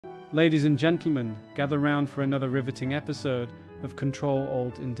Ladies and gentlemen, gather round for another riveting episode of Control,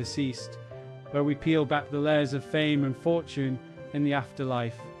 Alt and Deceased, where we peel back the layers of fame and fortune in the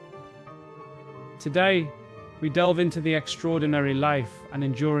afterlife. Today, we delve into the extraordinary life and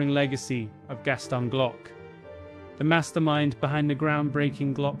enduring legacy of Gaston Glock, the mastermind behind the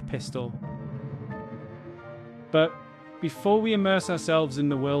groundbreaking Glock pistol. But before we immerse ourselves in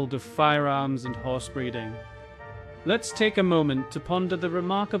the world of firearms and horse breeding, let's take a moment to ponder the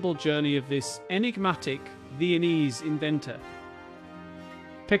remarkable journey of this enigmatic Viennese inventor.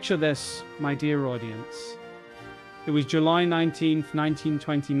 Picture this, my dear audience. It was July 19th,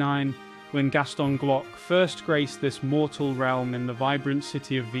 1929, when Gaston Glock first graced this mortal realm in the vibrant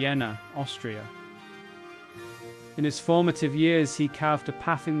city of Vienna, Austria. In his formative years, he carved a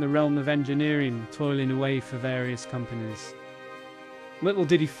path in the realm of engineering, toiling away for various companies. Little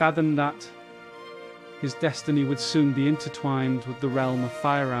did he fathom that his destiny would soon be intertwined with the realm of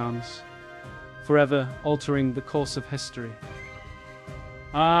firearms, forever altering the course of history.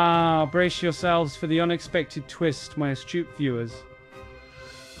 Brace yourselves for the unexpected twist, my astute viewers.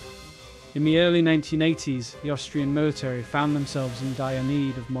 In the early 1980s, the Austrian military found themselves in dire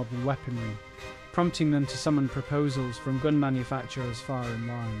need of modern weaponry, prompting them to summon proposals from gun manufacturers far and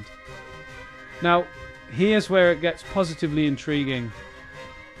wide. Now, here's where it gets positively intriguing.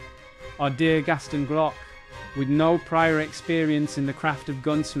 Our dear Gaston Glock, with no prior experience in the craft of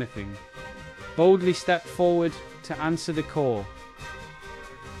gunsmithing, boldly stepped forward to answer the call.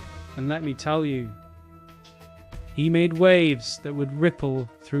 And let me tell you, he made waves that would ripple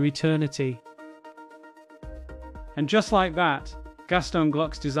through eternity. And just like that, Gaston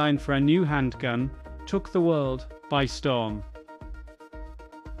Glock's design for a new handgun took the world by storm.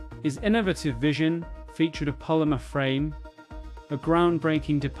 His innovative vision featured a polymer frame, a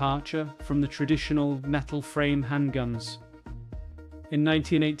groundbreaking departure from the traditional metal frame handguns. In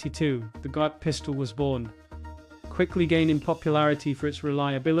 1982, the Glock pistol was born, quickly gaining popularity for its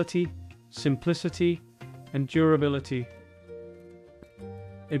reliability, simplicity, and durability.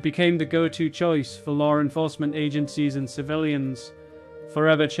 It became the go-to choice for law enforcement agencies and civilians,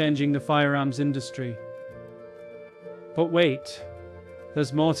 forever changing the firearms industry. But wait,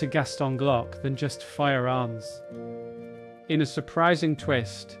 there's more to Gaston Glock than just firearms. In a surprising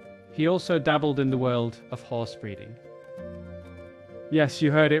twist, he also dabbled in the world of horse breeding. Yes,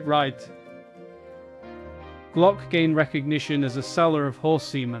 you heard it right. Glock gained recognition as a seller of horse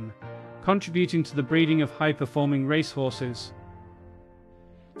semen, contributing to the breeding of high-performing racehorses.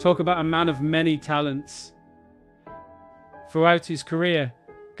 Talk about a man of many talents. Throughout his career,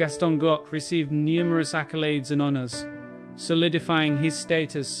 Gaston Glock received numerous accolades and honors, solidifying his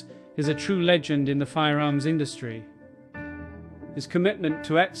status as a true legend in the firearms industry. His commitment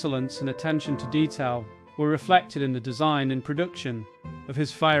to excellence and attention to detail were reflected in the design and production of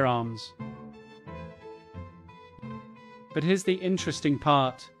his firearms. But here's the interesting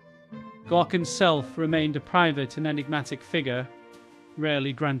part. Glock himself remained a private and enigmatic figure,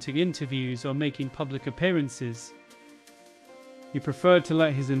 rarely granting interviews or making public appearances. He preferred to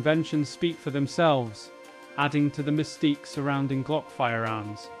let his inventions speak for themselves, adding to the mystique surrounding Glock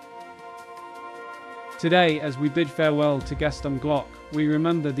firearms. Today, as we bid farewell to Gaston Glock, we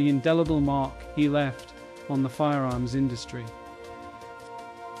remember the indelible mark he left on the firearms industry.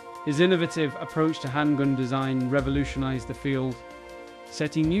 His innovative approach to handgun design revolutionized the field,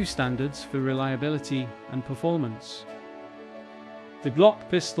 setting new standards for reliability and performance. The Glock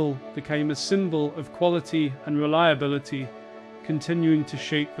pistol became a symbol of quality and reliability, continuing to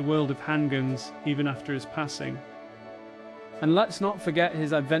shape the world of handguns even after his passing. And let's not forget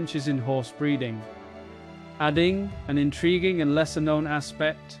his adventures in horse breeding, adding an intriguing and lesser-known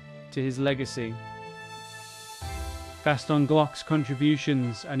aspect to his legacy. Gaston Glock's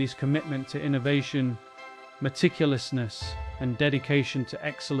contributions and his commitment to innovation, meticulousness, and dedication to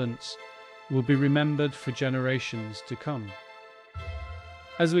excellence will be remembered for generations to come.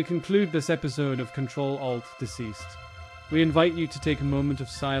 As we conclude this episode of Control, Alt, Deceased, we invite you to take a moment of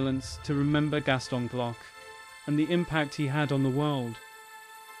silence to remember Gaston Glock and the impact he had on the world.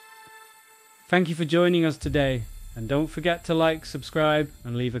 Thank you for joining us today, and don't forget to like, subscribe,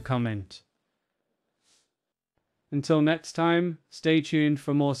 and leave a comment. Until next time, stay tuned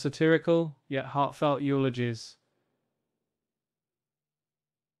for more satirical yet heartfelt eulogies.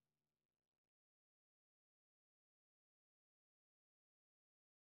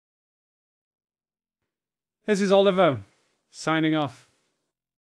 This is Oliver, signing off.